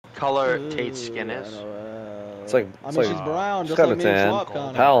color Tate's skin is? It's like, I mean, she's brown, just kinda like me and tan. Schweppe,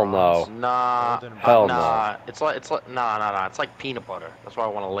 kinda. Hell no. Nah, Hell nah. It's like nah. It's like peanut butter. That's why I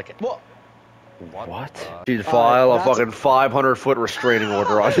want to lick it. What? What? She'd file a fucking 500-foot restraining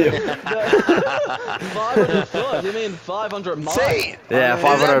order on you. 500 foot? You mean 500 miles? Tate! Yeah, Is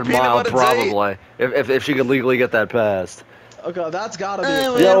 500 that peanut mile butter probably. If she could legally get that passed. Okay, that's gotta be.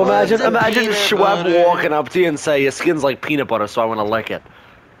 Yo, imagine peanut Schweppe butter. walking up to you and say, your skin's like peanut butter, so I want to lick it.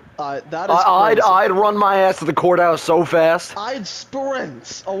 That is crazy. I'd run my ass to the courthouse so fast. I'd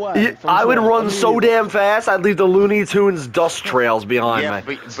sprint away. I would run so damn fast, I'd leave the Looney Tunes dust trails behind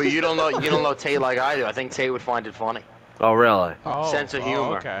me. But you don't know Tate like I do. I think Tate would find it funny. Oh, really? Sense of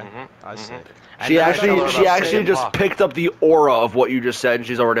humor. Okay. I see. She actually just picked up the aura of what you just said, and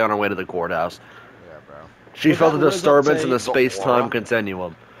she's already on her way to the courthouse. Yeah, bro. She felt a disturbance in the space-time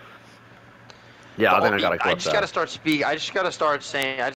continuum. Yeah, I think I gotta clip that. I just gotta start